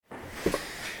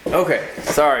Okay,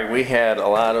 sorry, we had a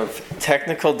lot of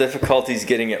technical difficulties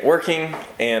getting it working,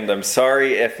 and I'm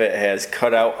sorry if it has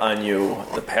cut out on you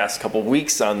the past couple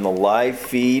weeks on the live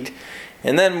feed,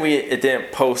 and then it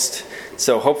didn't post,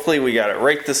 so hopefully we got it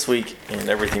right this week, and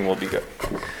everything will be good.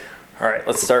 All right,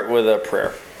 let's start with a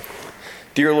prayer.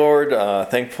 Dear Lord,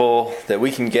 thankful that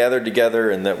we can gather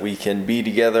together and that we can be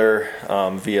together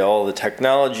via all the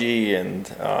technology, and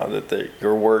that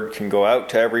your word can go out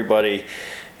to everybody,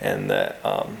 and that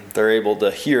they're able to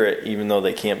hear it even though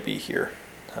they can't be here.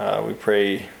 We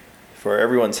pray for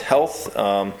everyone's health,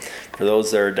 for those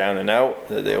that are down and out,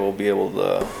 that they will be able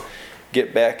to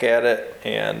get back at it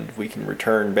and we can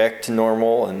return back to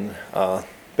normal and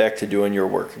back to doing your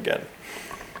work again.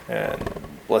 And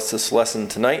bless this lesson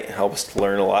tonight and help us to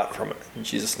learn a lot from it. In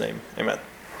Jesus' name, amen.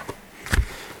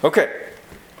 Okay,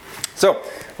 so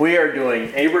we are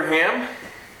doing Abraham.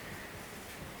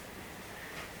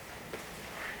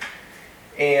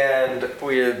 And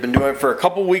we have been doing it for a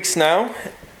couple weeks now,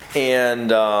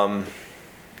 and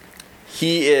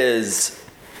he is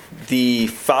the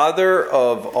father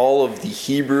of all of the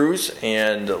Hebrews,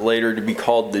 and later to be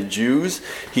called the Jews.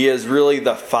 He is really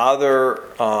the father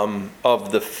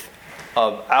of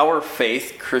our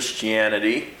faith,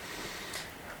 Christianity,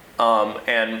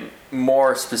 and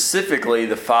more specifically,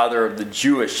 the father of the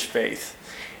Jewish faith.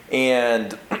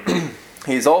 And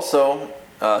he's also,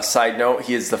 side note,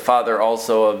 he is the father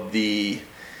also of the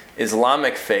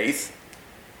Islamic faith,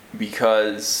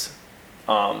 because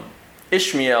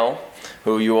Ishmael,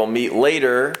 who you will meet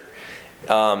later,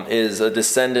 is a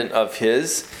descendant of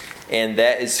his, and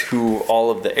that is who all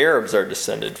of the Arabs are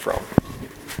descended from.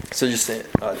 So just a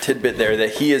tidbit there,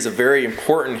 that he is a very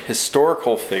important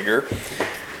historical figure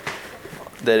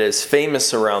that is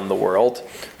famous around the world,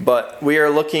 but we are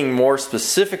looking more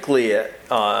specifically at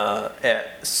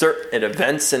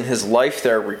events in his life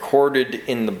that are recorded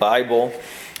in the Bible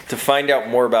to find out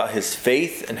more about his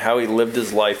faith and how he lived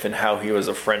his life and how he was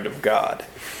a friend of God.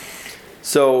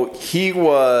 So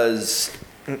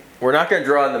we're not going to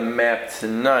draw on the map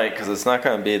tonight because it's not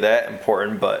going to be that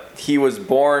important, but he was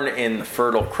born in the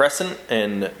Fertile Crescent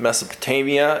in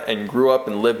Mesopotamia and grew up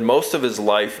and lived most of his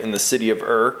life in the city of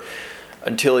Ur,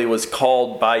 until he was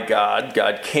called by God.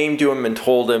 God came to him and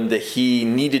told him that he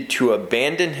needed to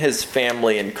abandon his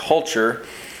family and culture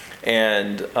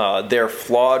and their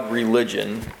flawed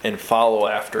religion and follow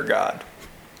after God.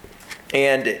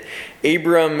 And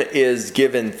Abram is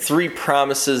given 3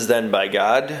 promises then by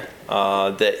God,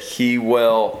 that he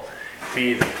will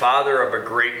be the father of a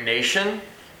great nation,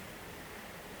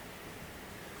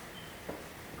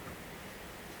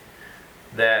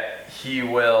 that he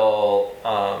will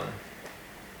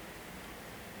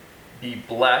be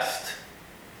blessed,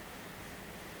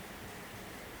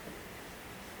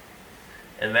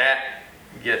 and that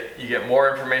you get more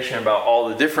information about all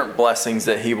the different blessings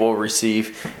that he will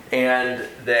receive, and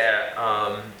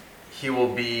that he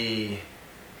will be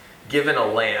given a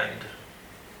land,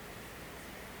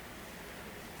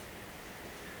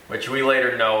 which we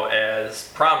later know as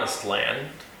Promised Land.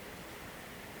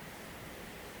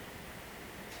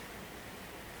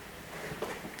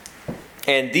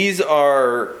 And these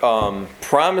are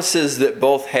promises that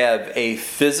both have a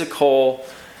physical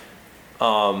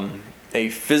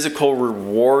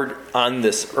reward on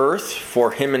this earth for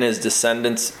him and his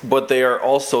descendants, but they are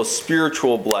also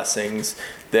spiritual blessings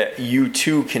that you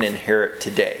too can inherit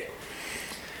today.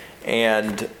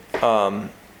 And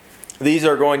these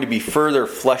are going to be further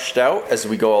fleshed out as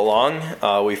we go along.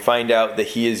 We find out that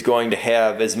he is going to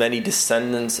have as many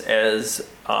descendants as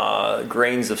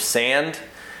grains of sand,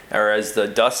 or as the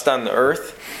dust on the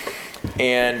earth.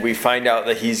 And we find out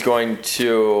that he's going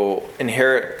to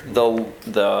inherit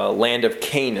the land of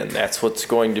Canaan. That's what's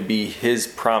going to be his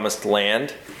promised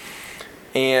land.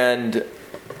 And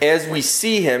as we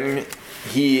see him,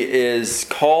 he is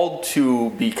called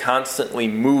to be constantly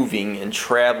moving and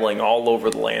traveling all over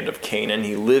the land of Canaan.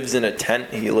 He lives in a tent.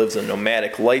 He lives a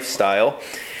nomadic lifestyle.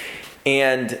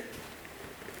 And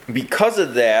because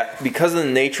of that, because of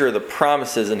the nature of the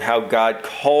promises and how God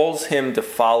calls him to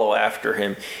follow after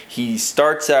him, he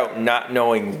starts out not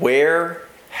knowing where,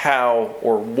 how,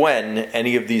 or when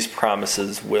any of these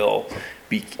promises will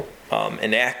be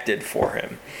enacted for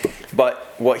him.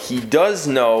 But what he does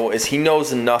know is he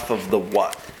knows enough of the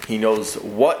what. He knows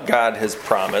what God has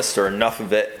promised, or enough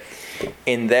of it,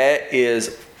 and that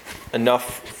is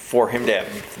enough for him to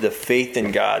have the faith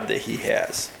in God that he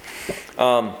has.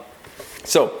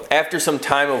 So, after some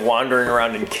time of wandering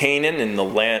around in Canaan, in the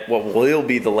land, what will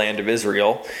be the land of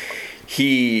Israel,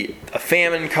 a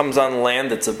famine comes on the land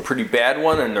that's a pretty bad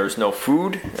one, and there's no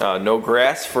food, no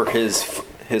grass for his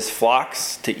his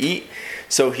flocks to eat.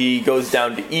 So he goes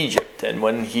down to Egypt. And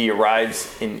when he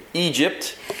arrives in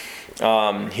Egypt,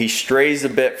 he strays a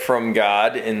bit from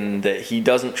God in that he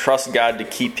doesn't trust God to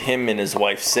keep him and his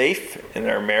wife safe and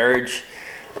their marriage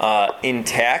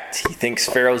intact. He thinks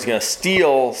Pharaoh's going to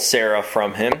steal Sarah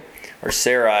from him, or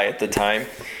Sarai at the time.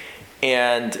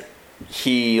 And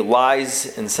he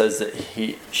lies and says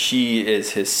that she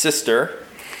is his sister,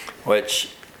 which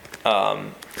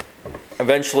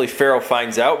eventually Pharaoh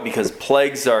finds out because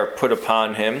plagues are put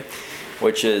upon him,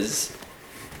 which is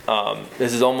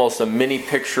this is almost a mini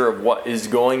picture of what is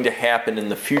going to happen in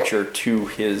the future to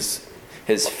his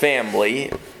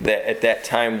family that at that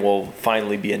time will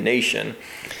finally be a nation,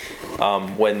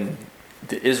 when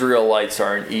the Israelites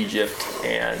are in Egypt,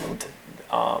 and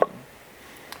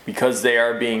because they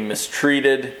are being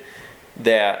mistreated,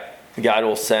 that God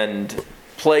will send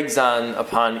plagues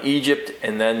upon Egypt,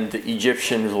 and then the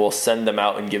Egyptians will send them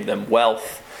out and give them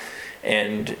wealth,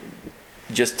 and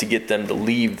just to get them to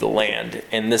leave the land.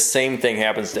 And this same thing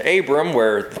happens to Abram,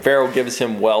 where Pharaoh gives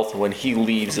him wealth when he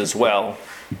leaves as well,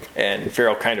 and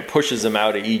Pharaoh kind of pushes him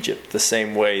out of Egypt the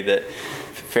same way that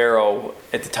Pharaoh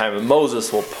at the time of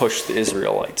Moses will push the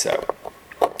Israelites out.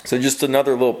 So just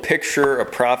another little picture, a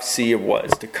prophecy of what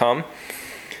is to come.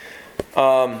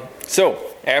 So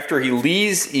after he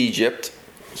leaves Egypt,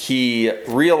 he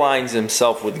realigns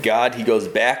himself with God. He goes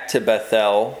back to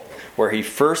Bethel, where he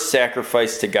first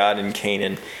sacrificed to God in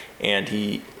Canaan, and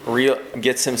he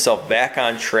gets himself back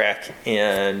on track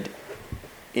and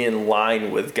in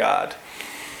line with God.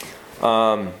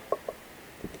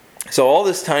 So all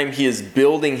this time he is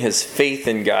building his faith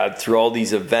in God through all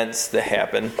these events that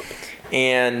happen.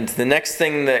 And the next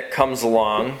thing that comes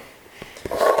along,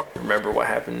 remember what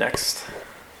happened next?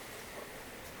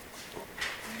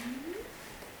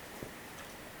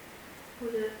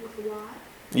 Was it with Lot?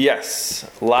 Yes,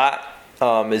 Lot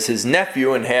is his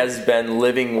nephew and has been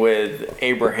living with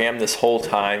Abraham this whole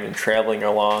time and traveling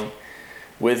along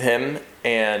with him.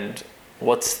 And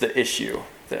what's the issue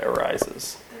that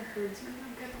arises? Their herdsmen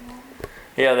don't get along.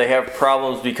 Yeah, they have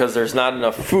problems because there's not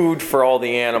enough food for all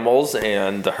the animals,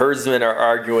 and the herdsmen are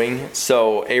arguing.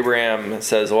 So Abraham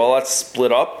says, well, let's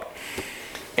split up.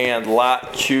 And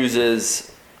Lot chooses,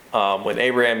 when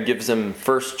Abraham gives him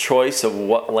first choice of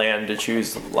what land to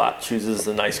choose, Lot chooses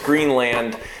the nice green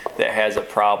land that has a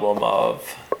problem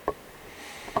of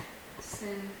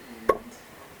Sin and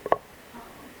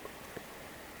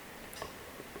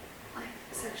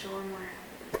sexual immorality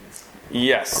and stuff.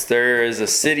 Yes, there is a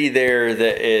city there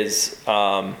that is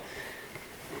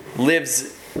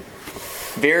lives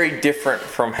very different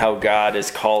from how God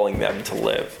is calling them to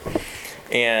live.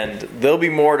 And there'll be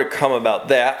more to come about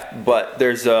that, but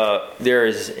there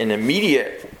is an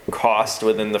immediate cost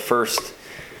within the first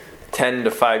 10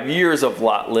 to 5 years of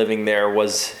Lot living there.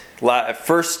 Lot at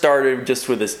first started just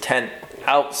with his tent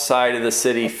outside of the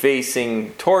city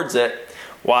facing towards it,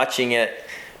 watching it,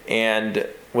 and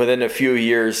within a few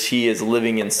years he is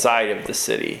living inside of the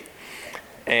city.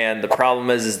 And the problem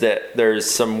is that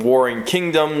there's some warring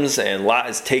kingdoms, and Lot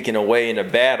is taken away in a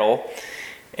battle,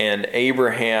 and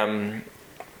Abraham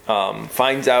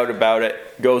finds out about it,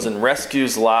 goes and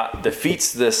rescues Lot,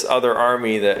 defeats this other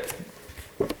army that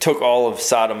took all of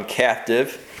Sodom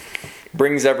captive,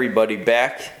 brings everybody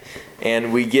back,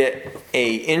 and we get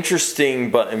a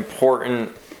interesting but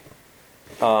important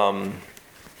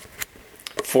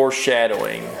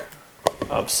foreshadowing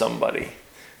of somebody.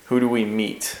 Who do we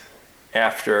meet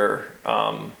after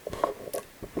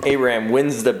Abraham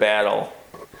wins the battle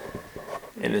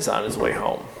and is on his way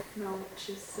home?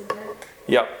 Melchizedek.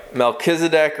 Yep,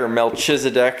 Melchizedek or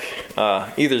Melchizedek,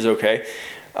 either's okay.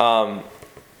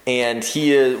 And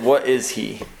he is, what is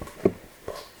he? A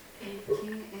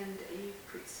king and a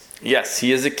priest. Yes,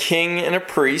 he is a king and a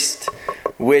priest,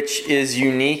 which is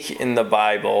unique in the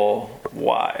Bible.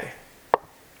 Why?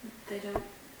 They don't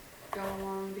go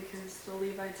along because the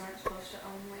Levites aren't supposed to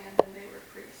own land and they were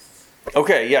priests.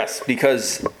 Okay, yes,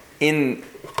 because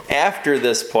after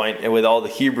this point, and with all the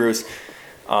Hebrews,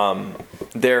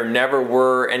 there never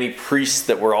were any priests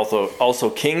that were also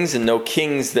kings, and no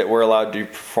kings that were allowed to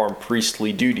perform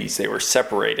priestly duties. They were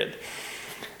separated,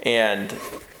 and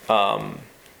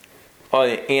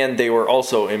they were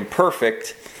also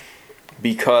imperfect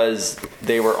because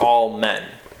they were all men.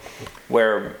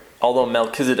 Where although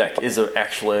Melchizedek is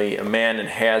actually a man and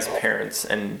has parents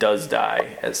and does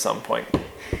die at some point,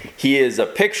 he is a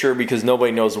picture because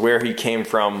nobody knows where he came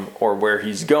from or where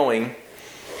he's going.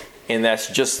 And that's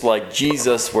just like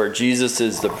Jesus, where Jesus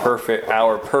is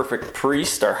our perfect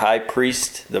priest, our high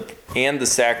priest, and the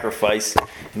sacrifice.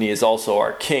 And he is also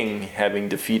our king, having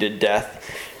defeated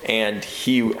death. and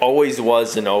he always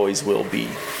was and always will be.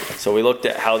 So we looked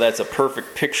at how that's a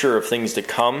perfect picture of things to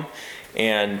come.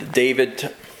 And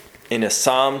David in a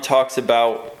psalm talks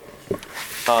about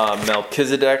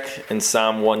Melchizedek in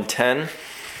Psalm 110.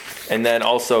 And then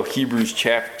also Hebrews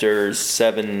chapters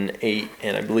 7, 8,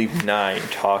 and I believe 9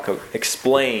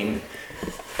 explain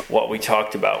what we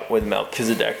talked about with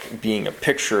Melchizedek being a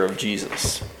picture of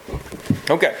Jesus.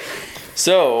 Okay,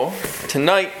 so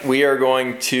tonight we are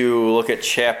going to look at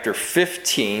chapter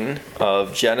 15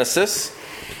 of Genesis.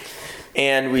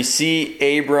 And we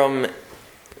see Abram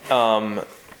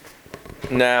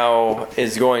now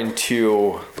is going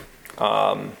to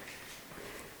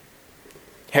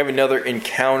have another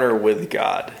encounter with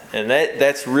God. And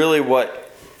that's really what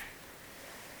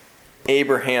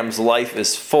Abraham's life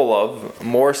is full of,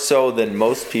 more so than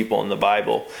most people in the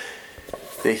Bible.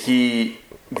 The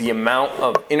amount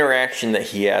of interaction that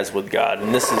he has with God.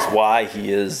 And this is why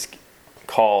he is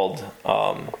called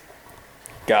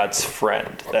God's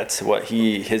friend. That's what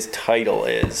his title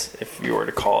is, if you were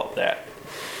to call it that.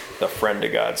 The friend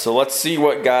of God. So let's see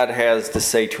what God has to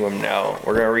say to him now.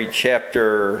 We're going to read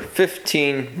chapter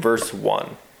 15, verse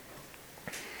 1.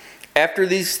 After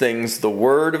these things, the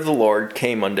word of the Lord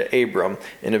came unto Abram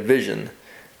in a vision,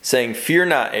 saying, Fear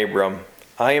not, Abram,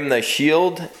 I am thy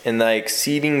shield and thy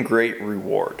exceeding great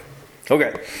reward.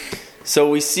 Okay, so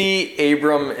we see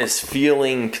Abram is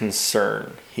feeling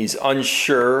concern. He's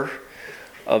unsure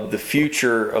of the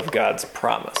future of God's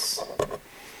promise.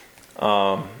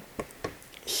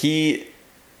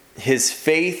 His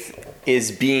faith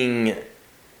is being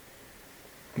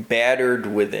battered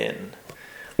within.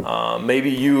 Maybe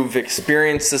you've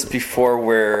experienced this before,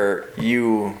 where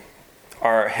you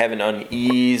have an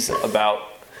unease about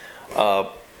a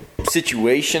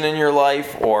situation in your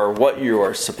life or what you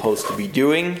are supposed to be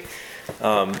doing,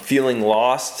 feeling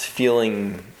lost,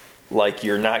 feeling like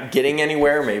you're not getting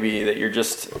anywhere, maybe that you're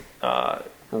just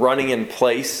running in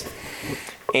place.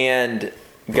 And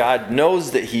God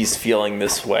knows that he's feeling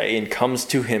this way and comes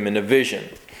to him in a vision.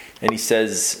 And he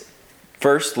says,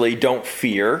 firstly, don't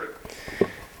fear,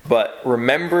 but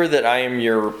remember that I am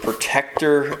your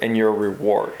protector and your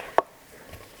reward.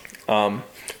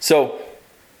 So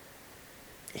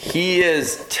he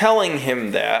is telling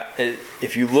him that.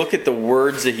 If you look at the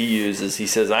words that he uses, he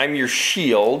says, I'm your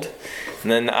shield,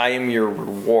 and then I am your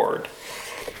reward.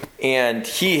 And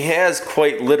he has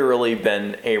quite literally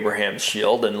been Abraham's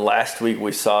shield. And last week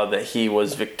we saw that he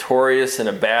was victorious in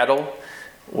a battle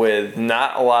with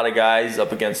not a lot of guys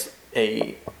up against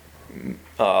a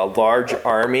large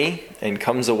army, and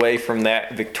comes away from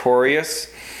that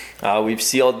victorious. We've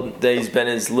seen that he's been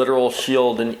his literal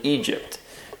shield in Egypt,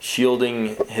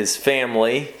 shielding his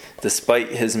family despite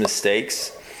his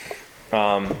mistakes.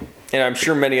 And I'm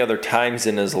sure many other times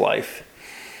in his life.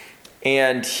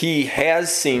 And he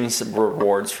has seen some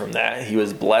rewards from that. He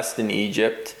was blessed in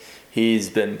Egypt. He's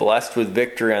been blessed with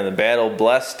victory on the battle,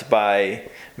 blessed by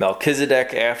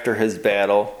Melchizedek after his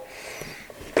battle.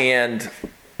 And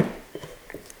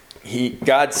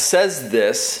God says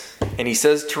this, and he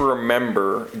says to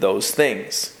remember those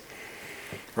things.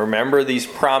 Remember these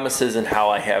promises and how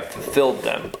I have fulfilled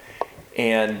them.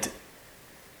 And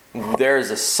there's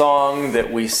a song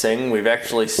that we sing. We've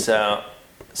actually sung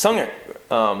it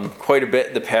quite a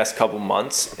bit the past couple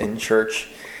months in church.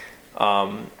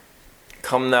 Come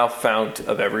thou fount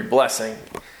of every blessing.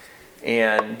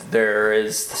 And there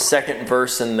is the second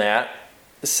verse in that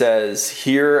says,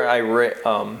 Here I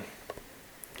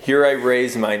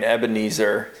raise mine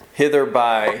Ebenezer, hither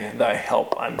by thy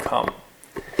help I'm come.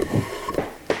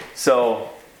 So,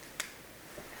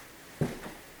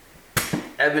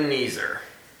 Ebenezer.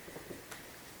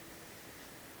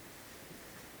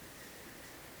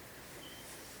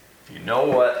 You know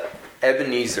what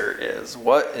Ebenezer is?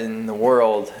 What in the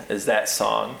world is that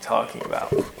song talking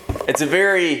about?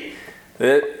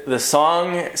 The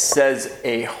song says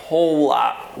a whole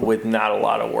lot with not a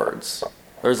lot of words.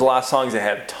 There's a lot of songs that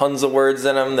have tons of words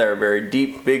in them. They're very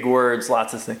deep, big words,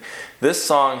 lots of things. This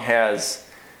song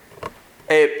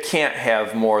it can't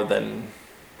have more than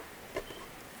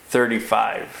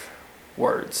 35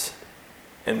 words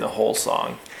in the whole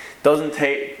song. But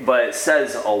it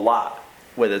says a lot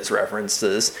with its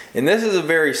references. And this is a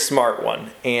very smart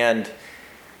one. And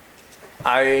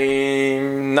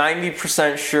I'm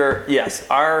 90% sure, yes,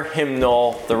 our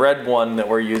hymnal, the red one that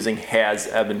we're using, has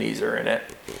Ebenezer in it.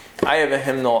 I have a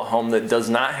hymnal at home that does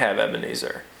not have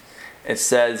Ebenezer.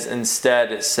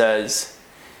 Instead,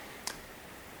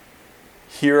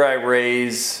 Here I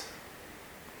raise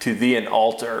to thee an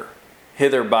altar,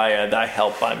 hither by thy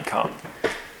help I'm come.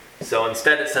 So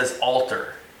instead it says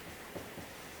altar.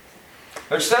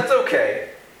 Which that's okay.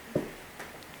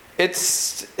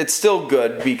 it's still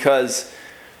good because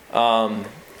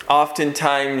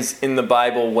oftentimes in the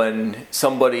Bible when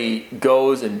somebody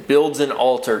goes and builds an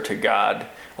altar to God,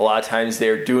 a lot of times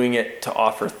they're doing it to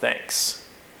offer thanks.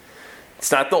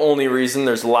 It's not the only reason.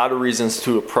 There's a lot of reasons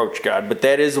to approach God, but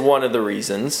that is one of the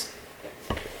reasons.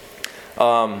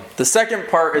 The second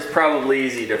part is probably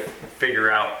easy to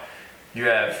figure out. You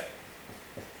have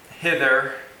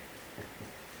hither,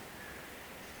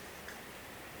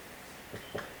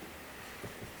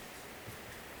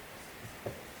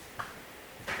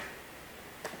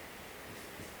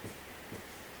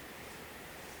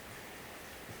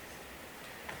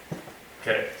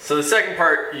 okay, so the second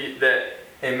part, that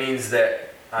it means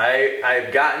that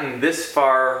I've gotten this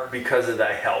far because of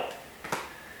thy help.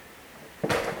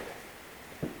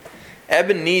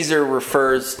 Ebenezer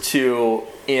refers to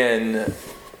in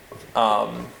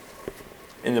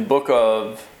the book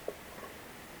of,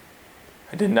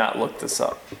 I did not look this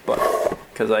up, but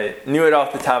because I knew it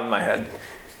off the top of my head.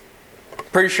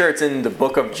 Pretty sure it's in the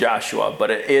book of Joshua,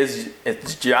 but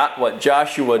it's what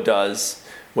Joshua does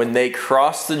when they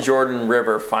cross the Jordan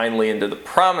River finally into the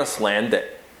promised land that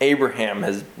Abraham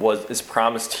is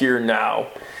promised here now.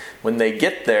 When they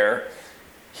get there,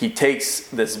 he takes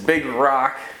this big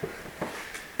rock.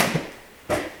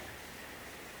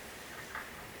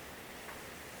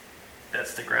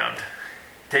 That's the ground.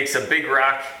 Takes a big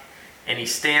rock and he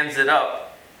stands it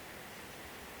up.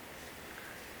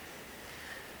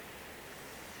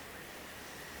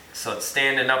 So it's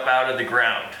standing up out of the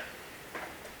ground.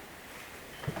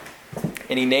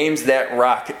 And he names that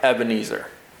rock Ebenezer.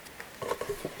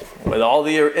 With all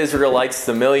the Israelites,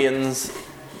 the millions,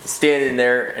 standing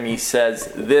there, and he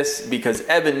says this because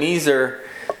Ebenezer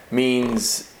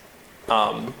means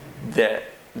that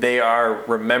they are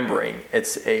remembering.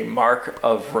 It's a mark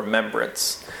of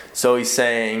remembrance. So he's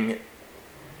saying,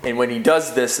 and when he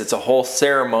does this, it's a whole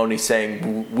ceremony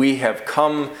saying, we have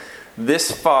come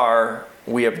this far.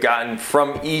 We have gotten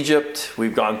from Egypt.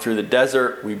 We've gone through the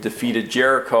desert. We've defeated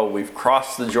Jericho. We've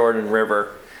crossed the Jordan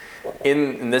River.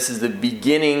 And this is the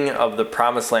beginning of the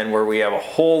promised land where we have a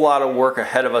whole lot of work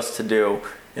ahead of us to do.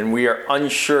 And we are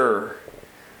unsure.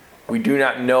 We do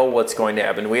not know what's going to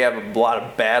happen. We have a lot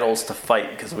of battles to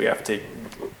fight because we have to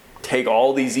take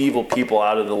all these evil people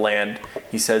out of the land.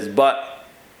 He says, but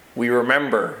we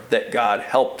remember that God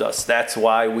helped us. That's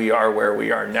why we are where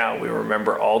we are now. We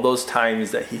remember all those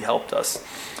times that he helped us.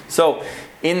 So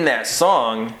in that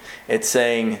song, it's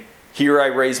saying, here I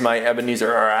raise my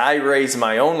Ebenezer, or I raise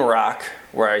my own rock,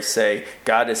 where I say,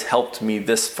 God has helped me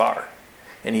this far,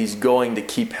 and he's going to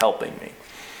keep helping me.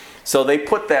 So they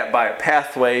put that by a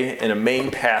pathway, in a main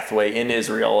pathway in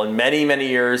Israel. And many, many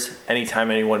years,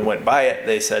 anytime anyone went by it,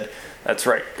 they said, that's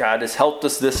right, God has helped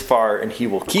us this far, and he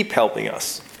will keep helping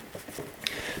us.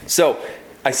 So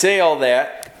I say all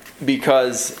that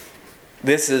because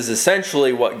this is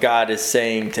essentially what God is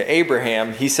saying to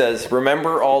Abraham. He says,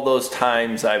 remember all those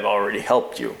times I've already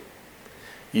helped you.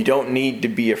 You don't need to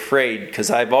be afraid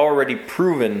because I've already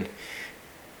proven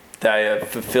that I have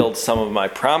fulfilled some of my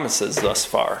promises thus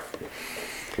far.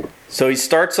 So he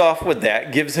starts off with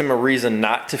that, gives him a reason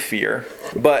not to fear.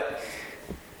 But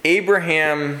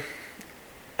Abraham,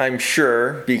 I'm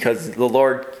sure, because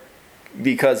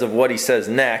of what he says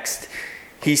next,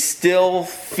 he still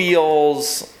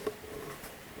feels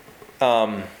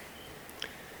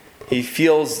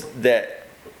that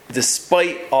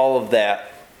despite all of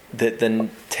that, that the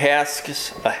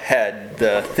tasks ahead,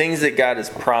 the things that God has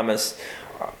promised,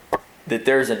 that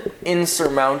there's an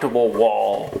insurmountable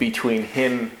wall between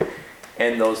him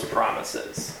and those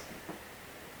promises.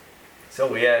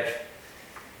 So we have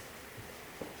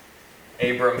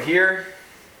Abram here,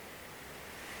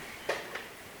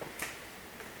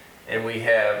 and we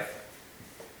have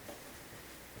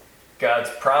God's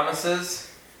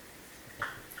promises.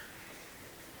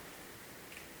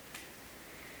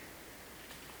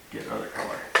 Get another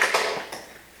color.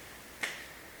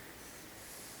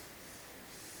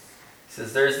 He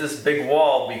says there's this big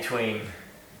wall between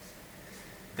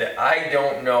that I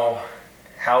don't know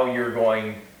how you're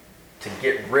going to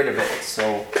get rid of it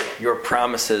so your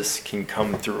promises can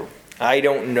come through. I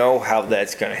don't know how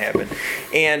that's going to happen.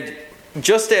 And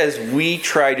just as we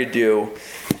try to do,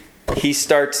 he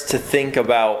starts to think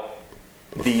about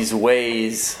these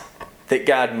ways that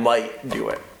God might do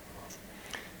it.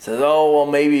 Says, oh, well,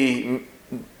 maybe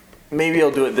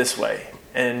he'll do it this way.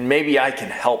 And maybe I can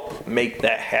help make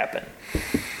that happen.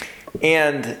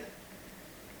 And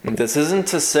this isn't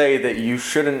to say that you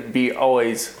shouldn't be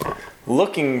always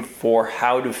looking for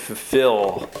how to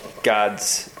fulfill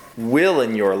God's will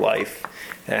in your life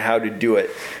and how to do it.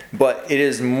 But it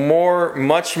is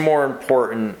much more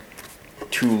important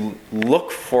to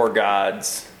look for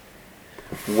God's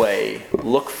way,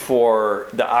 look for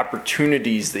the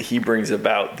opportunities that he brings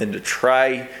about, than to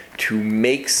try to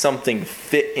make something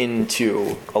fit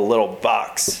into a little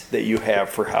box that you have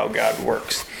for how God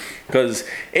works. Because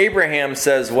Abraham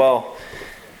says, well,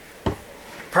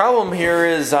 problem here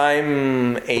is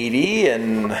I'm 80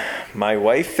 and my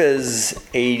wife is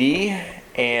 80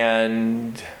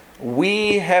 and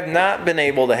we have not been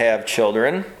able to have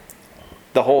children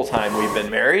the whole time we've been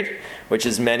married, which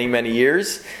is many, many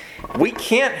years. We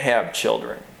can't have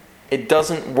children. It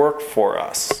doesn't work for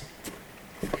us.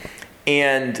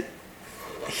 And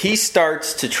he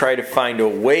starts to try to find a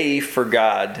way for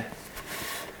God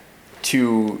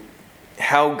to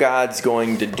how God's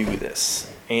going to do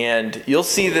this. And you'll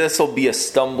see this will be a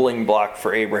stumbling block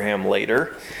for Abraham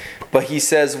later. But he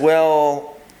says,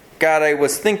 well, God, I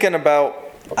was thinking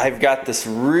about, I've got this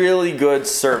really good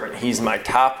servant. He's my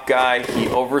top guy. He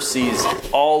oversees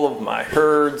all of my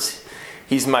herds.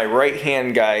 He's my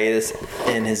right-hand guy,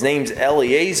 and his name's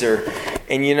Eliezer.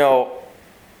 And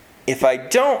if I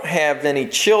don't have any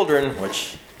children,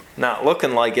 which not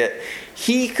looking like it,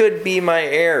 he could be my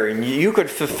heir, and you could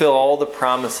fulfill all the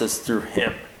promises through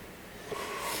him.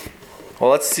 Well,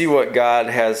 let's see what God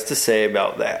has to say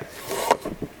about that.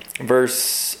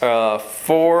 Verse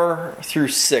 4 through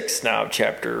 6 now,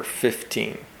 chapter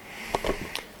 15.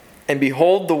 And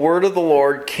behold, the word of the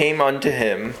Lord came unto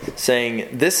him, saying,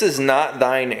 This is not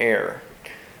thine heir,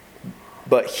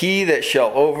 but he that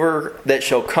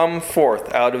shall come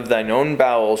forth out of thine own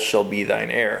bowels shall be thine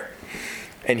heir.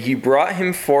 And he brought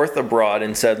him forth abroad,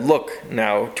 and said, Look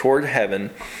now toward heaven,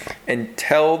 and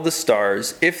tell the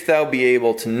stars, if thou be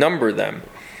able to number them.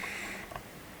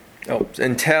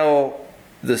 And tell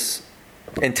the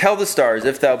stars,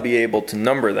 if thou be able to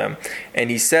number them. And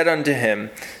he said unto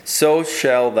him, So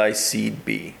shall thy seed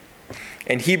be.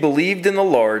 And he believed in the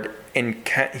Lord, and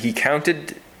he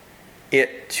counted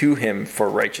it to him for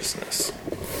righteousness.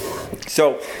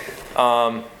 So,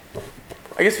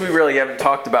 I guess we really haven't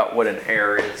talked about what an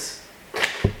heir is,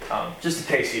 just in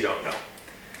case you don't know.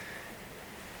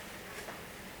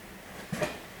 I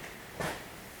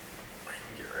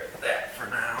can get rid of that for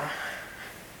now.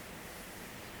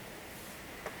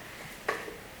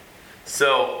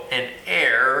 So, an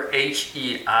heir,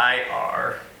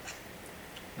 H-E-I-R,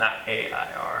 not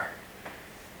A-I-R,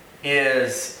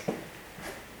 is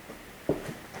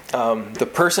the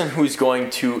person who's going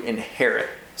to inherit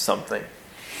something.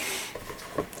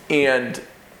 And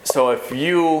so if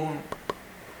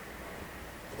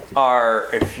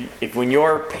when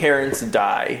your parents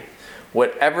die,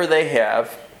 whatever they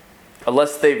have,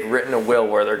 unless they've written a will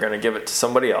where they're going to give it to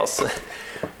somebody else,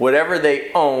 whatever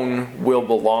they own will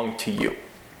belong to you.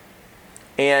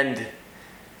 And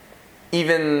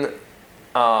even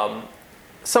some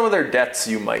of their debts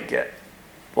you might get.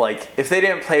 Like, if they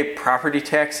didn't pay property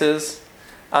taxes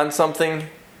on something,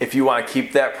 if you want to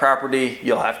keep that property,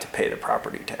 you'll have to pay the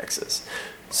property taxes.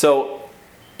 So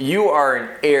you are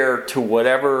an heir to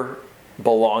whatever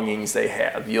belongings they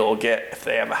have. You'll get, if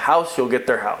they have a house, you'll get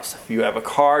their house. If you have a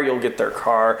car, you'll get their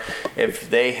car. If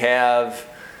they have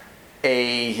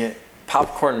a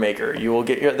popcorn maker, you will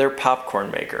get their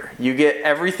popcorn maker. You get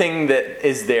everything that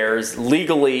is theirs.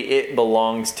 Legally, it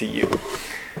belongs to you.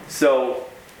 So,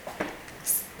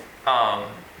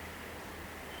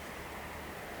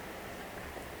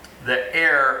 the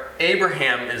heir,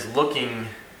 Abraham is looking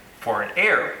for an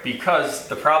heir because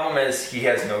the problem is he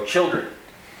has no children.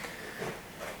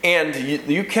 And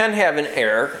you can have an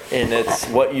heir, and it's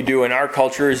what you do in our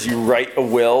culture is you write a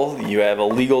will. You have a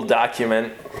legal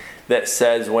document that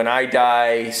says, when I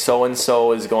die,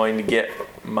 so-and-so is going to get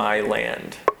my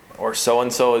land, or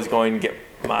so-and-so is going to get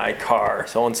my car,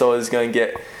 so-and-so is going to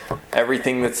get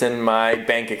everything that's in my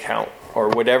bank account, or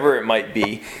whatever it might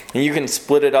be. And you can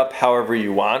split it up however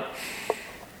you want.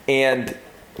 And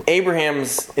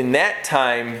Abraham's, in that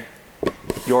time,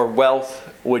 your wealth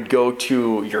would go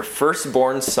to your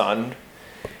firstborn son,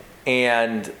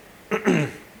 and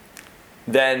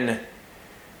then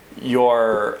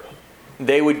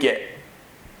they would get,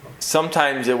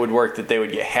 sometimes it would work that they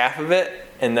would get half of it,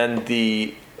 and then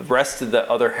the rest of the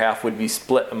other half would be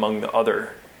split among the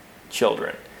other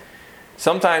children.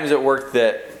 Sometimes it worked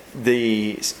that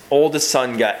the oldest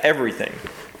son got everything.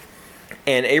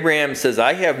 And Abraham says,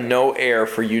 I have no heir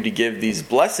for you to give these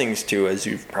blessings to as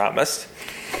you've promised.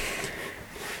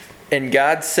 And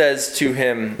God says to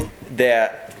him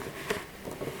that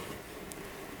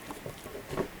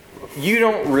you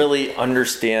don't really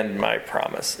understand my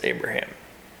promise, Abraham.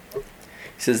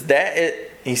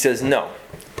 He says, no,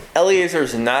 Eliezer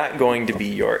is not going to be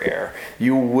your heir.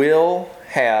 You will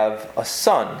have a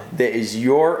son that is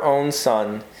your own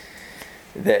son,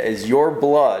 that is your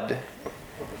blood,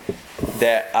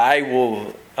 that I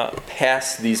will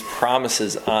pass these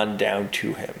promises on down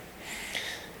to him.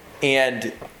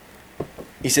 And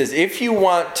he says, if you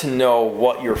want to know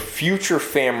what your future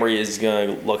family is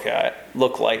going to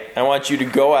look like, I want you to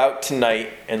go out tonight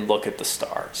and look at the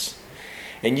stars.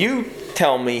 And you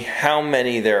tell me how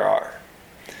many there are.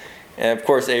 And of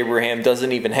course, Abraham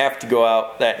doesn't even have to go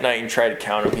out that night and try to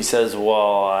count them. He says,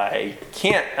 well, I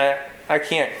can't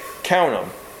count them.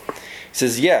 He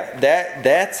says, yeah,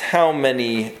 that's how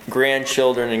many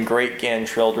grandchildren and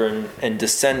great-grandchildren and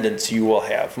descendants you will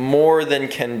have, more than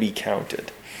can be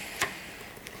counted.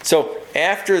 So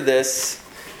after this,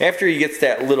 after he gets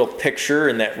that little picture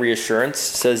and that reassurance,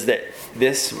 says that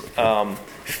this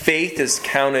faith is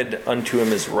counted unto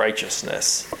him as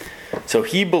righteousness. So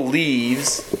he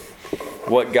believes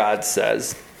what God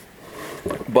says,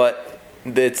 but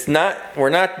we're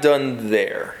not done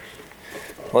there.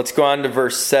 Let's go on to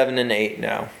verse 7 and 8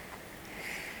 now.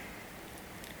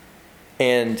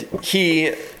 And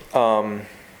he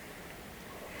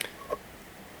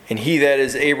that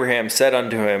is Abraham said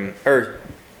unto him,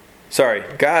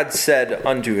 God said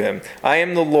unto him, I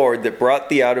am the Lord that brought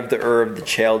thee out of the Ur of the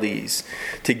Chaldees,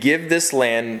 to give this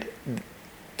land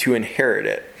to inherit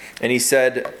it. And he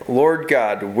said, Lord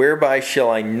God, whereby shall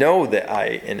I know that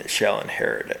I shall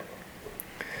inherit it?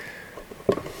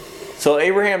 So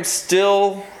Abraham's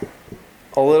still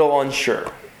a little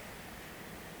unsure.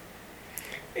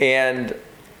 And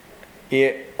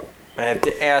I have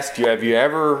to ask you, have you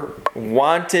ever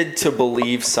wanted to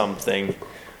believe something,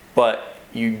 but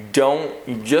you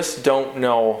just don't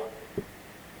know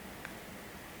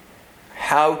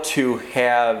how to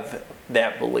have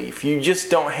that belief? You just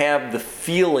don't have the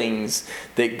feelings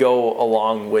that go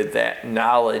along with that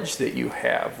knowledge that you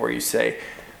have, where you say,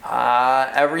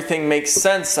 everything makes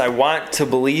sense. I want to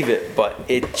believe it, but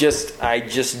I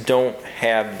just don't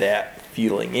have that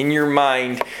feeling. In your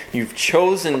mind, you've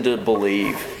chosen to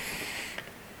believe,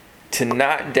 to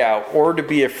not doubt or to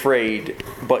be afraid,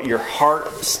 but your heart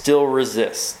still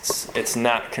resists. It's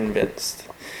not convinced.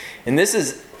 And this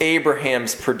is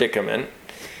Abraham's predicament,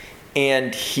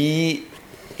 and he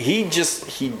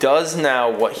does now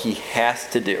what he has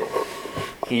to do.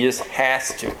 He just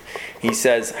has to. He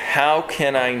says, how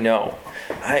can I know?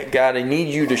 God, I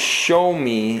need you to show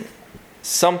me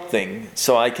something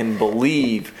so I can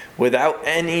believe without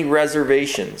any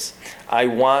reservations. I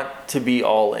want to be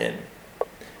all in.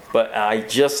 But I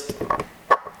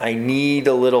need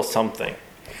a little something.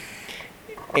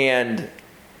 And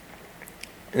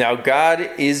now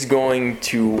God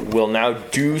will now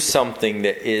do something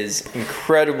that is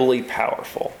incredibly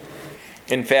powerful.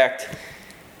 In fact,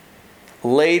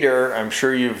 later, I'm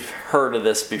sure you've heard of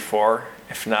this before.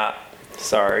 If not,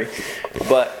 sorry.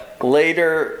 But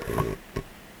later,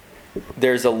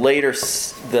 there's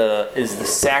the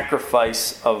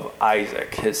sacrifice of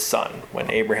Isaac, his son, when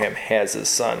Abraham has his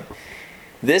son.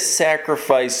 This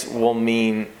sacrifice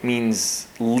means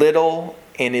little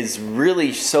and is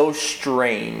really so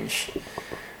strange,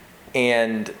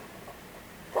 and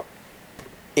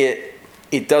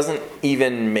it doesn't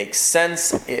even make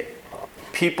sense.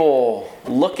 People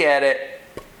look at it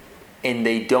and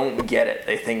they don't get it.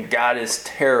 They think God is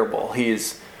terrible. He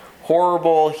is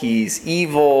horrible. He's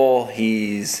evil.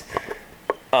 He's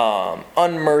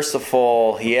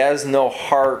unmerciful. He has no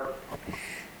heart.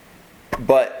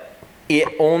 But it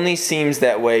only seems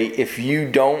that way if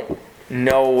you don't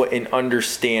know and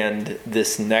understand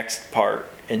this next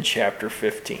part in chapter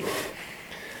 15.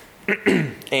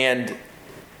 And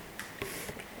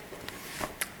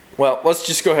well, let's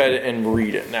just go ahead and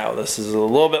read it now. This is a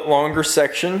little bit longer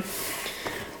section.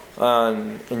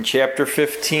 In chapter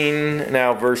 15,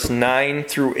 now verse 9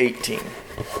 through 18.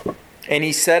 And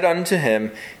he said unto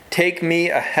him, Take me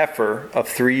a heifer of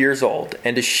 3 years old,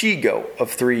 and a she-goat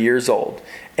of 3 years old,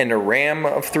 and a ram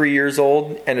of 3 years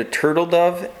old, and a turtle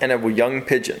dove, and a young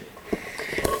pigeon.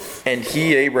 And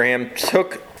he, Abraham,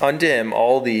 took unto him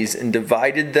all these, and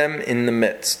divided them in the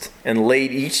midst, and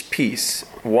laid each piece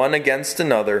one against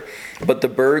another, but the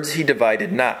birds he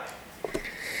divided not.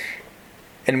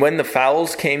 And when the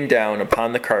fowls came down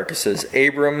upon the carcasses,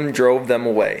 Abram drove them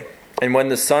away. And when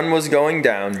the sun was going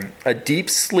down, a deep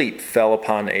sleep fell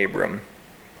upon Abram.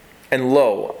 And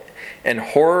lo, an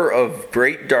horror of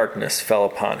great darkness fell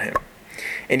upon him.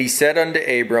 And he said unto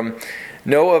Abram,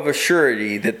 Know of a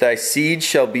surety that thy seed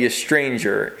shall be a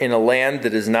stranger in a land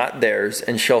that is not theirs,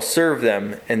 and shall serve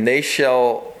them, and they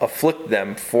shall afflict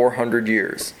them 400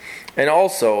 years. And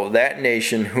also that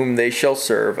nation whom they shall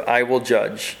serve I will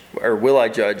judge, or will I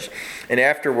judge, and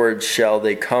afterwards shall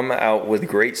they come out with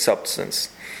great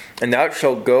substance. And thou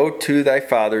shalt go to thy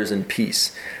fathers in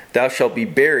peace. Thou shalt be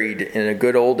buried in a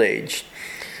good old age.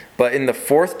 But in the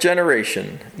 4th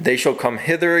generation they shall come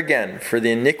hither again, for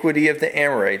the iniquity of the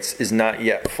Amorites is not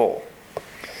yet full.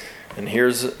 And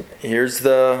here's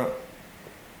the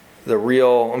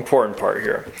real important part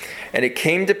here. And it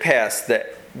came to pass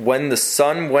that when the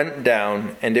sun went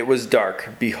down and it was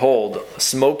dark, behold, a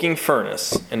smoking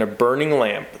furnace and a burning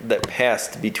lamp that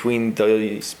passed between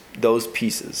those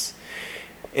pieces.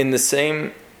 In the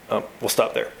same, we'll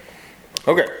stop there.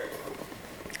 Okay,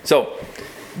 so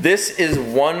this is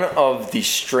one of the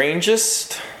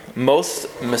strangest,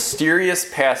 most mysterious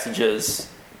passages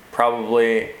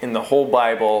probably in the whole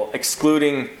Bible,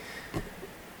 excluding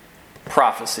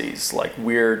prophecies, like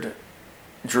weird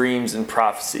dreams and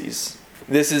prophecies.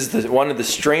 This is one of the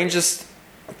strangest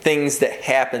things that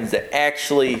happens, that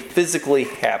actually physically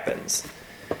happens.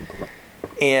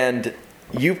 And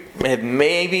you have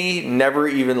maybe never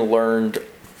even learned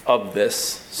of this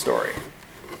story.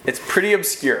 It's pretty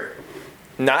obscure,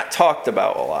 not talked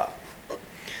about a lot.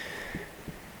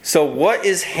 So what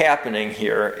is happening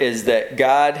here is that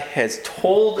God has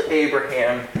told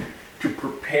Abraham to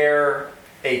prepare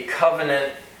a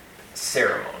covenant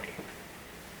ceremony.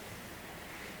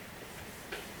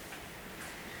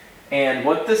 And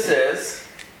what this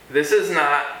is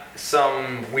not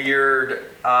some weird,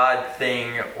 odd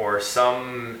thing or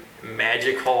some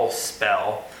magical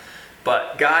spell,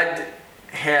 but God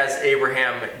has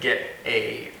Abraham get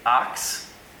a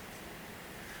ox,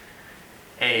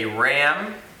 a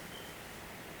ram,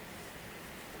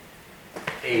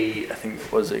 I think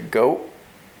it was a goat.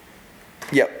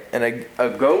 Yep, and a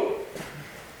goat.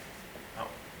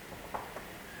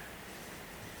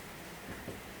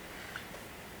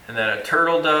 And then a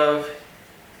turtle dove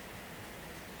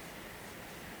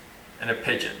and a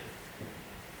pigeon.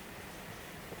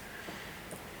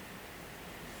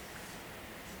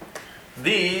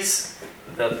 These,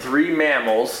 the 3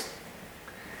 mammals,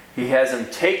 he has him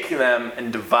take them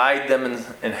and divide them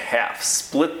in half,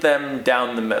 split them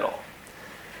down the middle.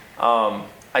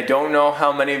 I don't know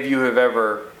how many of you have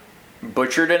ever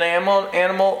butchered an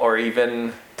animal, or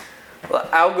even,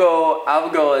 I'll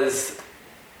go as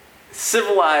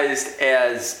civilized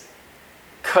as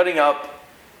cutting up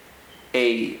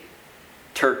a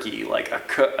turkey, like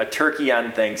a turkey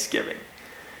on Thanksgiving.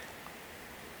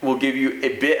 Will give you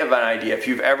a bit of an idea. If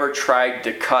you've ever tried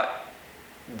to cut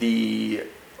the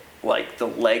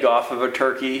leg off of a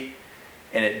turkey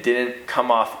and it didn't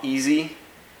come off easy,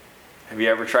 have you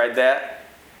ever tried that?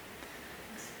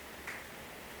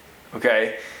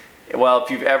 Okay. Well, if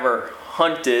you've ever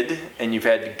hunted and you've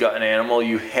had to gut an animal,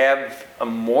 you have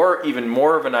even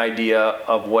more of an idea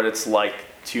of what it's like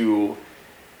to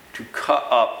cut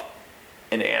up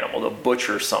an animal, to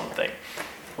butcher something.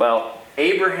 Well,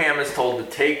 Abraham is told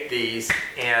to take these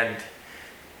and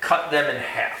cut them in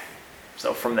half.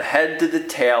 So from the head to the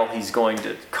tail, he's going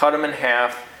to cut them in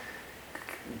half,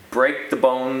 break the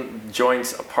bone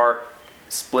joints apart,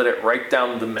 split it right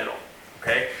down the middle.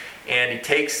 Okay? And he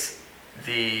takes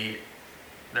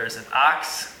there's an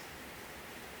ox.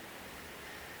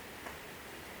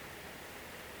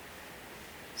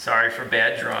 Sorry for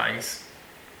bad drawings.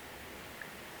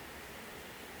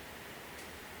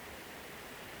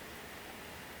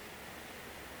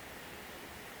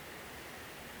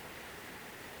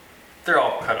 They're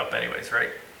all cut up anyways, right?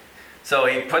 So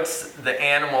he puts the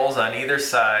animals on either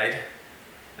side.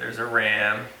 There's a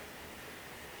ram.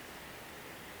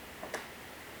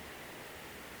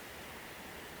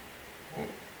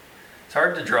 It's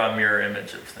hard to draw a mirror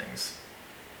image of things.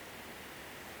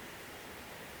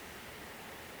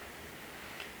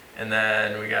 And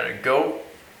then we got a goat.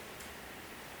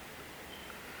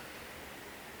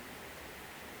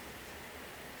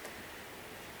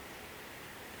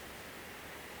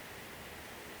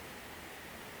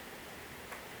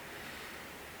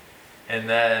 And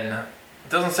then, it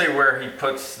doesn't say where he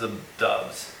puts the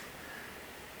doves.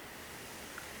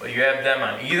 But you have them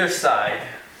on either side,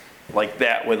 like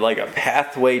that, with like a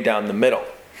pathway down the middle.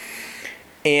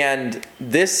 And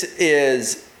this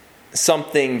is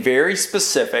something very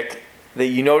specific that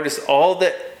you notice all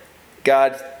that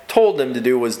God told him to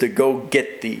do was to go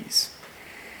get these.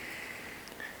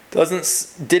 He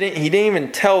didn't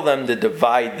even tell them to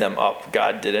divide them up.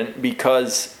 God didn't,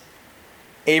 because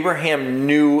Abraham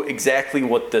knew exactly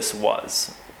what this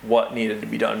was, what needed to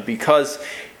be done, because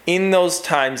in those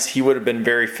times, he would have been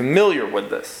very familiar with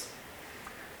this.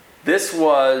 This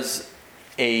was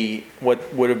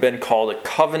what would have been called a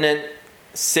covenant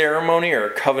ceremony or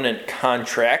a covenant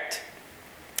contract,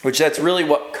 which that's really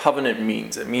what covenant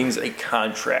means. It means a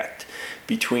contract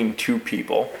between two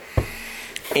people.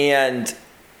 And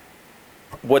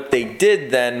what they did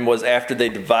then was, after they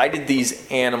divided these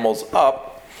animals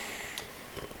up,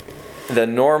 the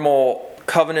normal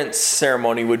covenant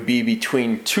ceremony would be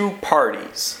between two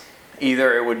parties.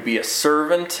 Either it would be a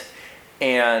servant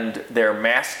and their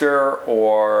master,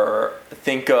 or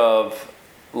think of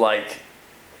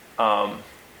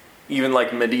even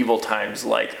like medieval times,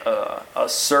 like a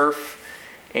serf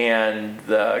and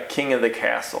the king of the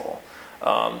castle.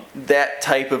 That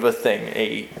type of a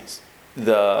thing.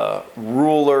 The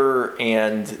ruler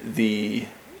and the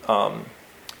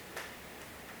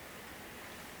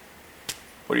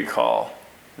what do you call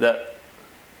that?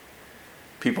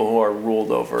 People who are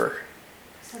ruled over.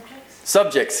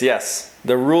 Subjects, yes.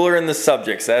 The ruler and the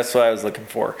subjects. That's what I was looking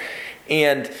for.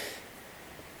 And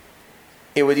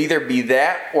it would either be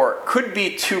that, or it could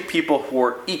be two people who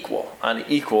are equal, on an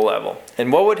equal level.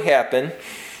 And what would happen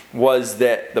was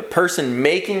that the person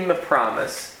making the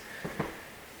promise,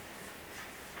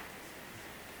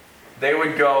 they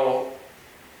would go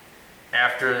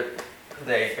after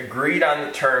they agreed on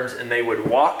the terms, and they would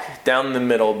walk down the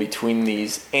middle between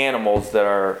these animals that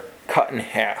are cut in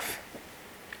half.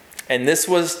 And this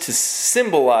was to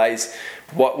symbolize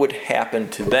what would happen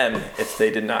to them if they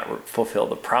did not fulfill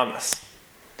the promise.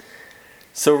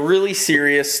 So really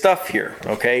serious stuff here,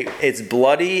 okay? It's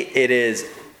bloody. It is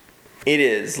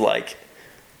like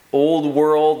old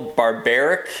world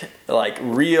barbaric, like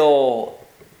real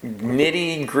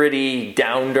nitty gritty,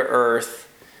 down to earth,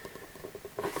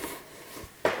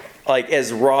 like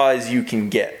as raw as you can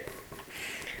get.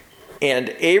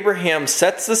 And Abraham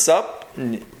sets this up.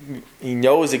 He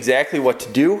knows exactly what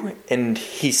to do, and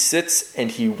he sits and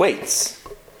he waits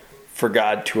for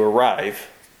God to arrive,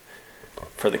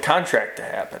 for the contract to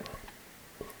happen.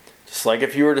 Just like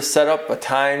if you were to set up a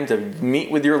time to meet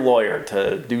with your lawyer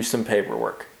to do some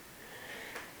paperwork.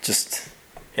 Just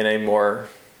in a more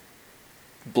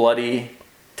bloody,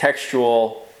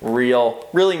 textual, real,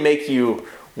 really make you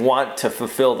want to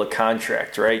fulfill the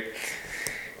contract, right?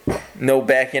 No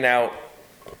backing out,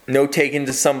 no taking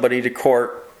to somebody to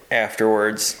court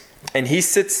afterwards. And he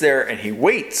sits there and he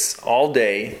waits all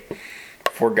day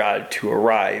for God to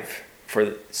arrive,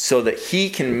 so that he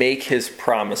can make his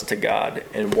promise to God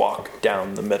and walk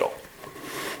down the middle.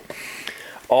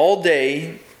 All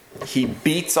day he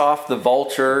beats off the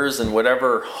vultures and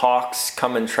whatever hawks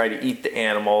come and try to eat the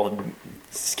animal,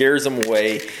 scares them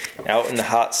away out in the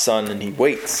hot sun, and he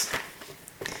waits.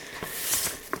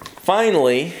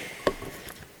 Finally,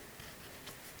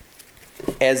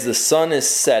 as the sun is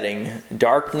setting,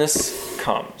 darkness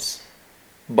comes.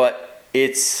 But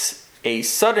it's a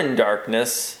sudden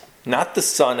darkness, not the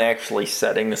sun actually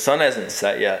setting. The sun hasn't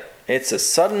set yet. It's a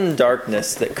sudden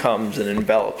darkness that comes and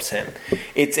envelops him.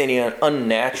 It's an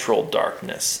unnatural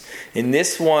darkness. And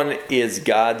this one is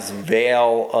God's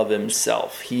veil of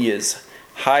himself. He is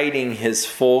hiding his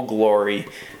full glory.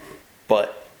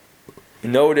 But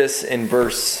notice in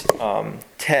verse 12,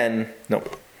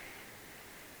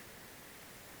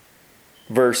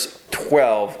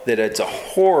 that it's a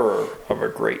horror of a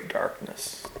great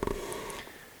darkness.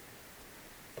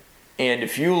 And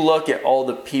if you look at all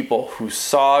the people who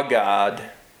saw God,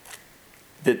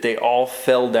 that they all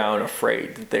fell down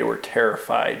afraid, that they were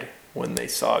terrified when they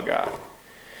saw God.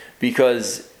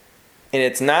 And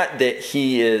it's not that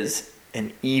he is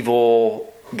an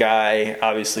evil guy.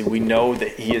 Obviously, we know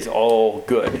that he is all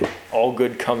good. All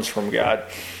good comes from God.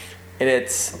 And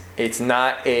it's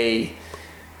not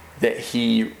that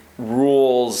he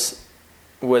rules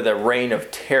with a reign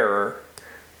of terror,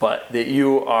 but that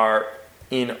you are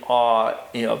in awe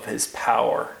of his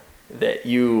power, that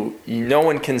no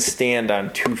one can stand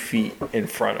on 2 feet in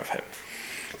front of him.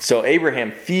 So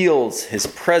Abraham feels his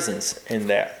presence in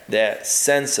that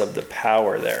sense of the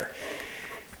power there.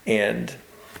 And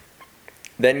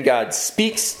then God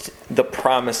speaks the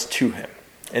promise to him.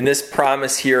 And this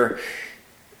promise here,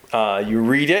 you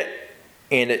read it,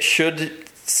 and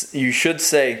you should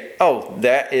say, oh,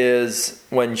 that is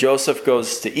when Joseph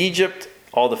goes to Egypt,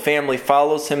 all the family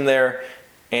follows him there,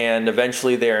 and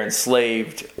eventually they're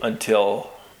enslaved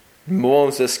until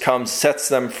Moses comes, sets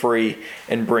them free,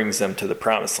 and brings them to the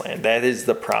promised land. That is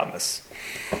the promise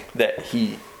that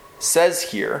he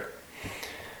says here.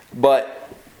 But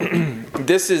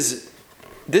this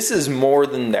is more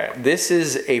than that. This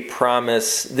is a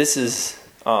promise. This is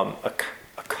a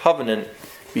covenant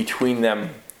between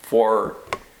them for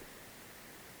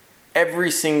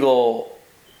every single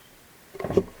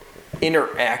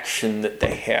interaction that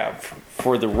they have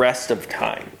for the rest of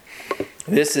time.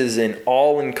 This is an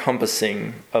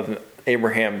all-encompassing of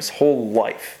Abraham's whole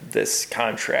life, this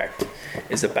contract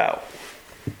is about.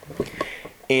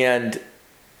 And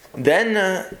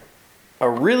then a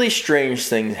really strange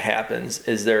thing happens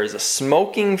is there's a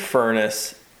smoking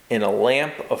furnace and a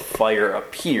lamp of fire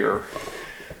appear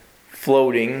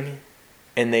floating,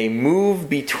 and they move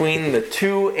between the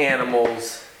two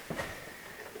animals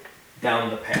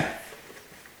down the path.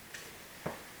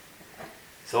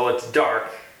 So it's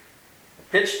dark,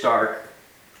 pitch dark.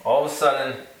 All of a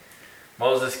sudden,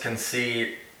 Moses can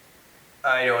see,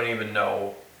 I don't even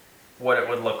know what it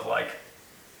would look like,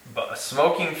 but a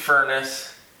smoking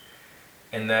furnace,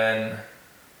 and then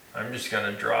I'm just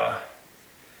going to draw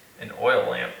an oil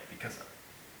lamp because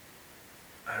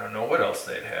I don't know what else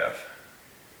they'd have.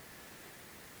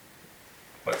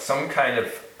 But some kind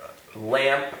of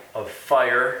lamp of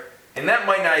fire, and that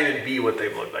might not even be what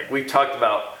they look like. We've talked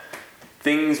about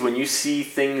things, when you see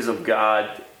things of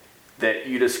God, that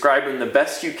you describe them the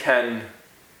best you can,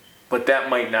 but that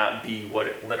might not be what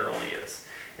it literally is.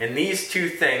 And these two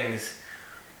things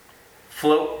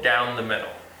float down the middle.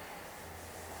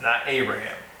 Not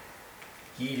Abraham.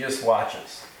 He just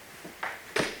watches.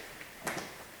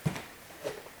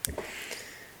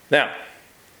 Now,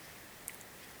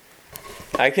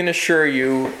 I can assure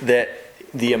you that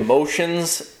the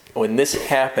emotions, when this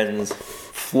happens,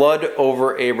 flood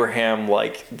over Abraham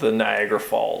like the Niagara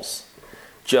Falls.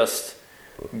 Just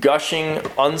gushing,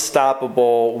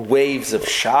 unstoppable waves of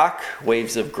shock,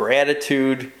 waves of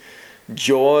gratitude,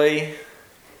 joy,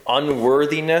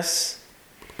 unworthiness.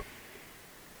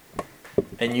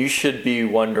 And you should be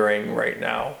wondering right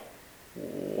now,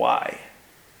 why?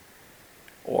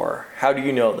 Or how do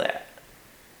you know that?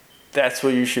 That's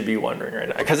what you should be wondering right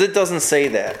now. Because it doesn't say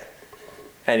that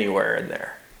anywhere in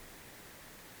there.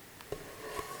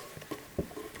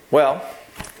 Well,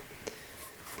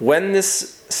 when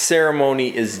this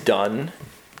ceremony is done,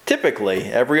 typically,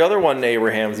 every other one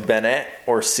Abraham's been at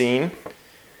or seen,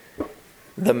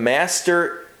 the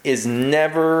master is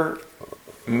never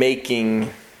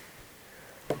making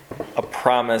a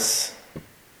promise.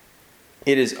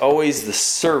 It is always the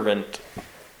servant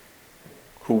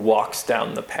who walks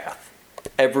down the path.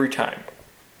 Every time.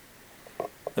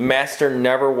 The master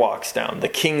never walks down. The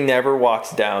king never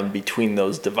walks down between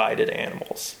those divided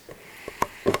animals.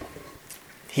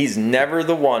 He's never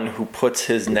the one who puts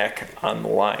his neck on the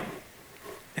line.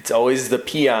 It's always the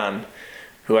peon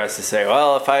who has to say,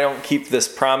 well, if I don't keep this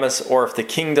promise, or if the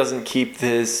king doesn't keep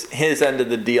his end of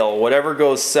the deal, whatever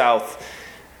goes south,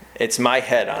 it's my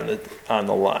head on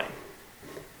the line.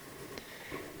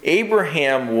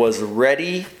 Abraham was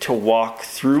ready to walk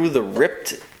through the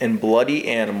ripped and bloody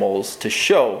animals to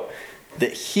show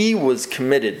that he was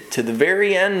committed to the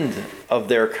very end of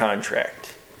their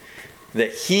contract.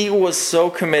 That he was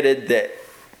so committed that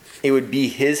it would be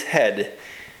his head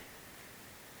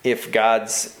if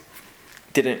God's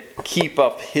didn't keep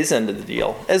up his end of the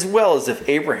deal, as well as if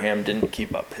Abraham didn't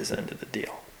keep up his end of the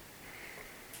deal.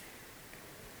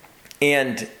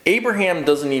 And Abraham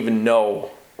doesn't even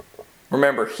know.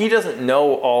 Remember, he doesn't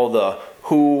know all the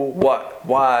who, what,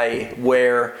 why,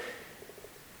 where.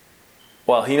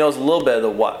 Well, he knows a little bit of the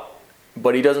what,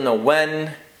 but he doesn't know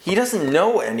when. He doesn't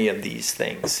know any of these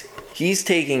things. He's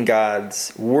taking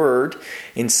God's word.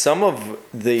 In some of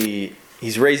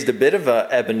he's raised a bit of a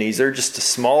Ebenezer, just a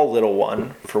small little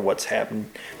one for what's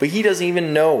happened. But he doesn't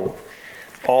even know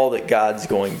all that God's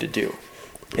going to do.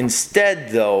 Instead,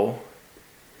 though,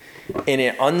 in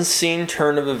an unseen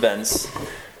turn of events,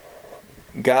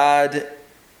 God,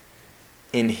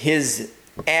 in his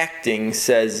acting,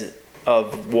 says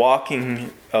of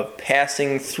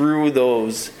passing through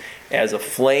those as a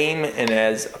flame and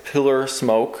as a pillar of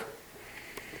smoke.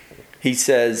 He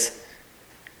says,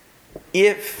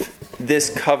 if this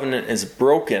covenant is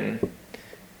broken,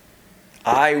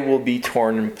 I will be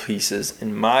torn in pieces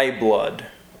and my blood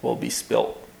will be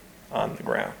spilt on the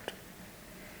ground.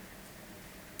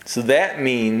 So that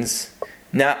means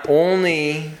not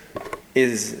only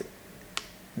is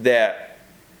that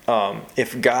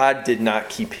if God did not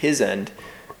keep his end,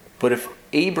 but if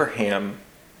Abraham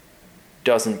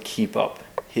doesn't keep up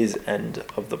his end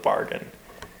of the bargain,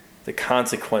 the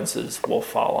consequences will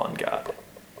fall on God.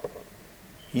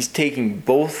 He's taking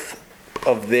both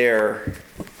of the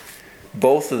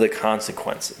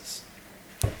consequences.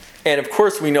 And of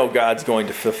course we know God's going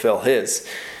to fulfill his.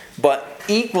 But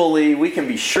equally we can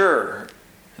be sure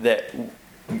that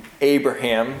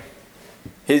Abraham,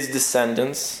 his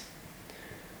descendants,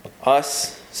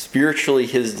 us, spiritually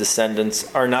his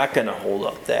descendants, are not going to hold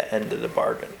up that end of the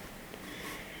bargain.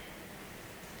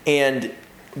 And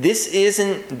this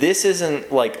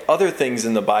isn't like other things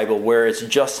in the Bible where it's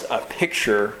just a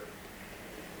picture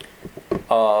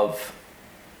of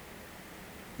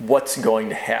what's going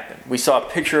to happen. We saw a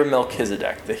picture of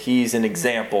Melchizedek, that he's an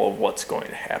example of what's going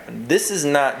to happen. This is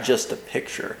not just a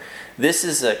picture. This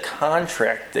is a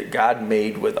contract that God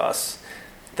made with us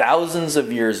thousands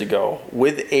of years ago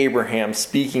with Abraham,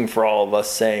 speaking for all of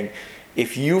us, saying,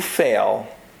 if you fail,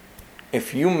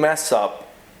 if you mess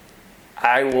up,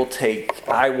 I will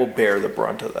bear the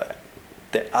brunt of that.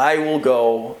 That I will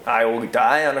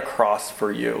die on a cross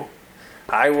for you.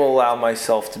 I will allow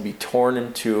myself to be torn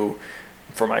in two,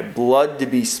 for my blood to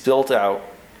be spilt out,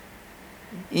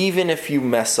 even if you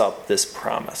mess up this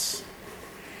promise.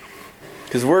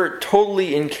 Because we're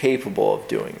totally incapable of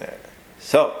doing that.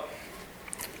 So,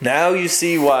 now you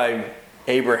see why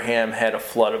Abraham had a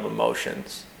flood of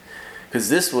emotions. Because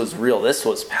this was real. This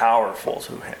was powerful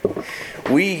to him.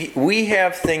 We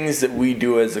have things that we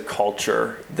do as a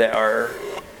culture that are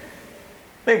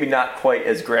maybe not quite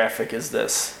as graphic as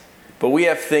this. But we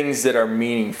have things that are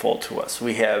meaningful to us.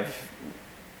 We have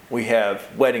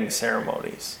wedding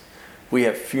ceremonies. We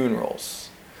have funerals.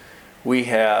 We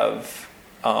have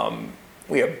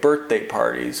birthday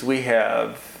parties. We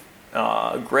have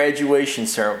graduation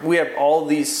ceremony. We have all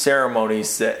these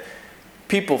ceremonies that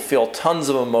people feel tons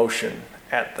of emotion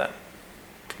at them.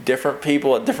 Different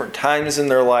people at different times in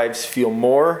their lives feel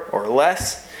more or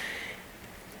less.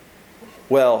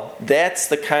 Well, that's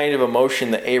the kind of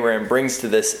emotion that Abraham brings to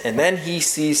this. And then he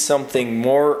sees something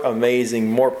more amazing,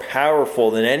 more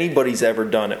powerful than anybody's ever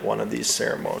done at one of these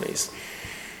ceremonies.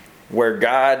 Where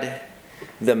God,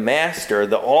 the Master,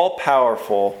 the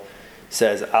all-powerful,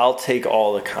 says, I'll take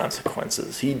all the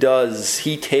consequences. He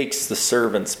takes the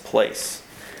servant's place,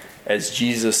 as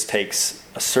Jesus takes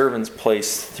a servant's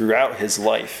place throughout his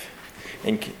life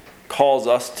and calls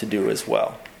us to do as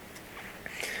well.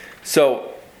 So,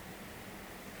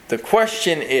 the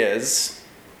question is,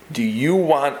 do you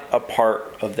want a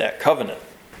part of that covenant?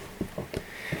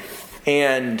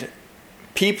 And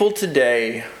people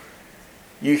today,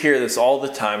 you hear this all the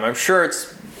time. I'm sure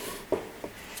it's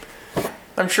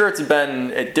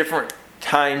been at different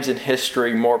times in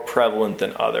history more prevalent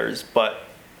than others, but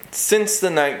since the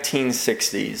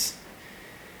 1960s,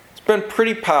 it's been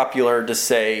pretty popular to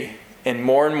say, and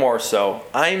more so,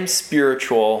 I'm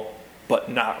spiritual but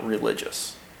not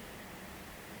religious.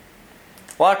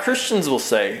 A lot of Christians will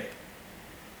say,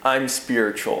 I'm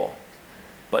spiritual,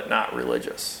 but not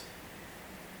religious.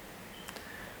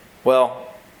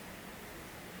 Well,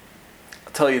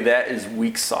 I'll tell you, that is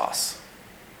weak sauce.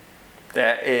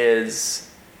 It's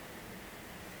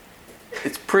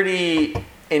pretty,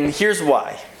 and here's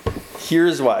why.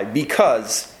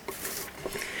 Because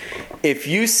if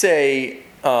you say,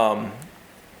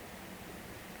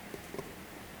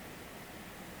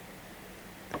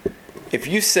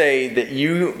 that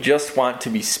you just want to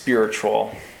be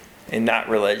spiritual and not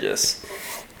religious,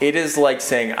 it is like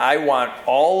saying, I want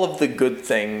all of the good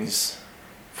things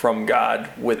from God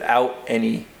without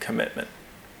any commitment.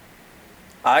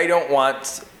 I don't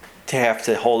want to have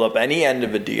to hold up any end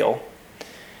of a deal,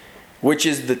 which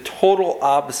is the total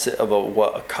opposite of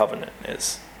what a covenant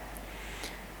is.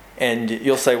 And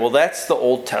you'll say, well, that's the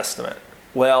Old Testament.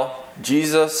 Well,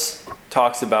 Jesus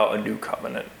talks about a new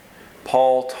covenant.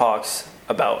 Paul talks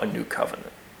about a new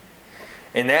covenant.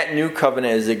 And that new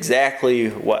covenant is exactly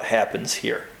what happens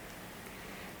here.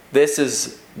 This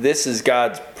is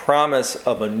God's promise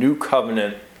of a new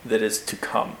covenant that is to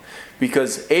come.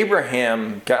 Because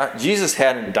Jesus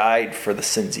hadn't died for the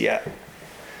sins yet.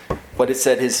 But it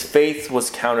said his faith was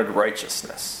counted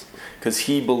righteousness. Because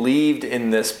he believed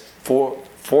in this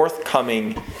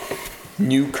forthcoming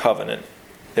new covenant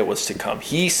that was to come.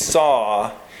 He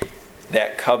saw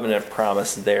that covenant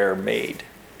promise there made.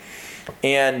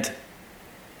 And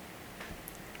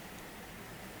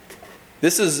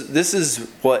this is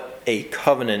what a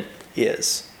covenant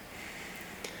is.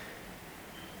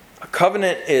 A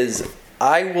covenant is,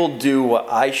 I will do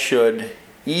what I should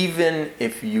even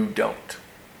if you don't.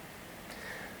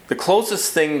 The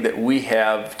closest thing that we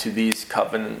have to these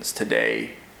covenants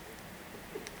today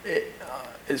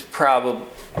is probably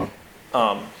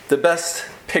the best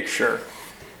picture,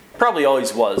 probably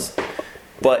always was,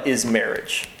 but is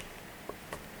marriage.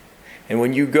 And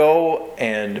when you go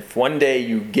and if one day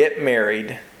you get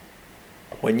married,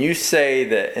 when you say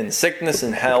that in sickness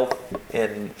and health,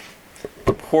 in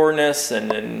poorness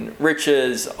and in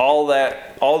riches, all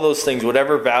those things,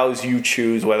 whatever vows you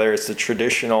choose, whether it's the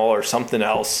traditional or something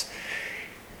else,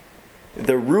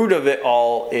 the root of it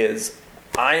all is,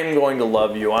 I am going to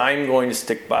love you. I am going to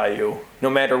stick by you no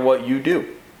matter what you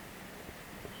do.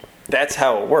 That's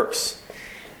how it works.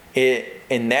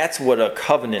 And that's what a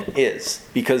covenant is.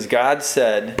 Because God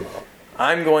said,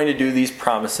 I'm going to do these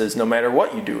promises no matter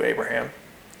what you do, Abraham.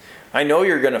 I know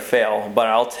you're going to fail, but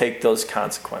I'll take those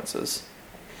consequences.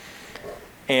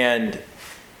 And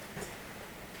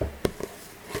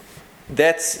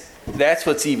that's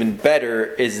what's even better,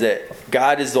 is that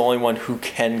God is the only one who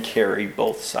can carry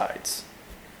both sides.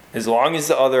 As long as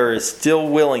the other is still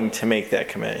willing to make that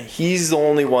commitment, he's the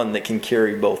only one that can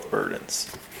carry both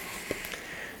burdens.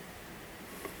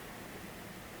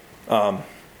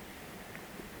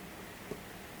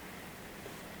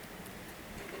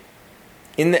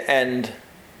 In the end,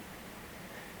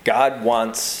 God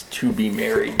wants to be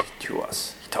married to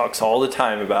us. He talks all the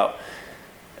time about,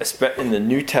 in the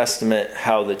New Testament,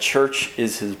 how the church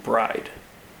is his bride.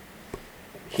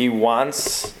 He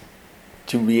wants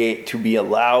to be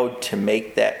allowed to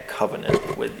make that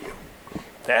covenant with you.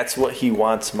 That's what he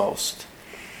wants most.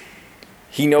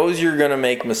 He knows you're going to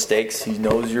make mistakes. He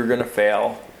knows you're going to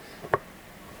fail.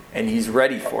 And he's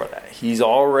ready for that. He's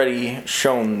already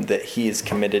shown that he is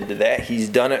committed to that. He's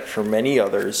done it for many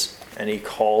others, and he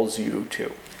calls you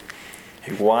to.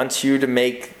 He wants you to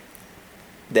make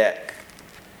that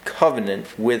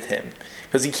covenant with him,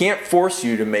 because he can't force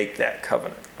you to make that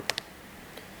covenant.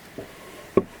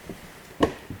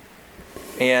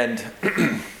 And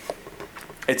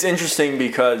it's interesting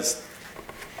because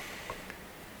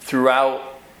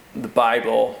throughout the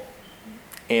Bible,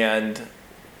 and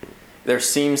there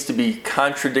seems to be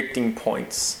contradicting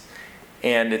points,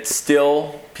 and it's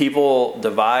still, people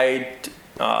divide,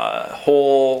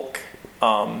 whole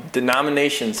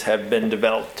denominations have been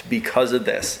developed because of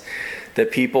this,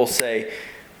 that people say,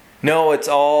 no, it's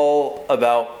all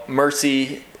about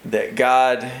mercy, that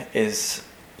God is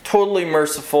totally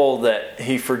merciful, that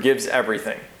he forgives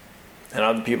everything. And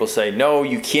other people say, no,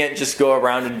 you can't just go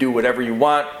around and do whatever you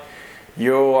want.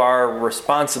 You are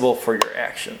responsible for your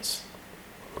actions.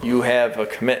 You have a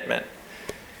commitment.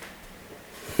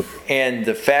 And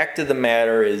the fact of the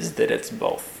matter is that it's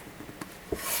both.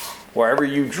 Wherever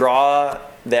you draw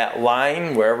that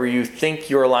line, wherever you think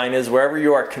your line is, wherever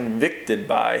you are convicted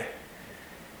by,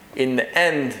 in the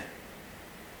end,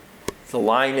 the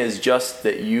line is just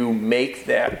that you make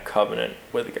that covenant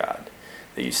with God.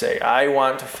 That you say, I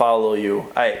want to follow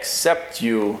you. I accept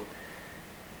you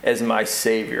as my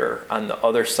Savior on the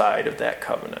other side of that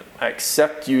covenant. I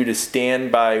accept you to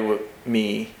stand by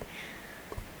me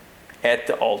at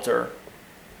the altar.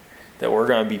 That we're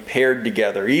going to be paired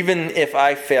together. Even if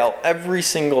I fail every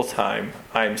single time,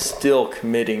 I'm still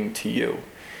committing to you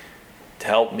to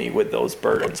help me with those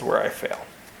burdens where I fail.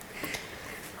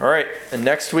 All right, and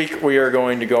next week we are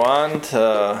going to go on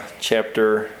to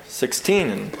chapter 16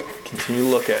 and continue to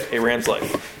look at Abraham's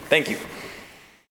life. Thank you.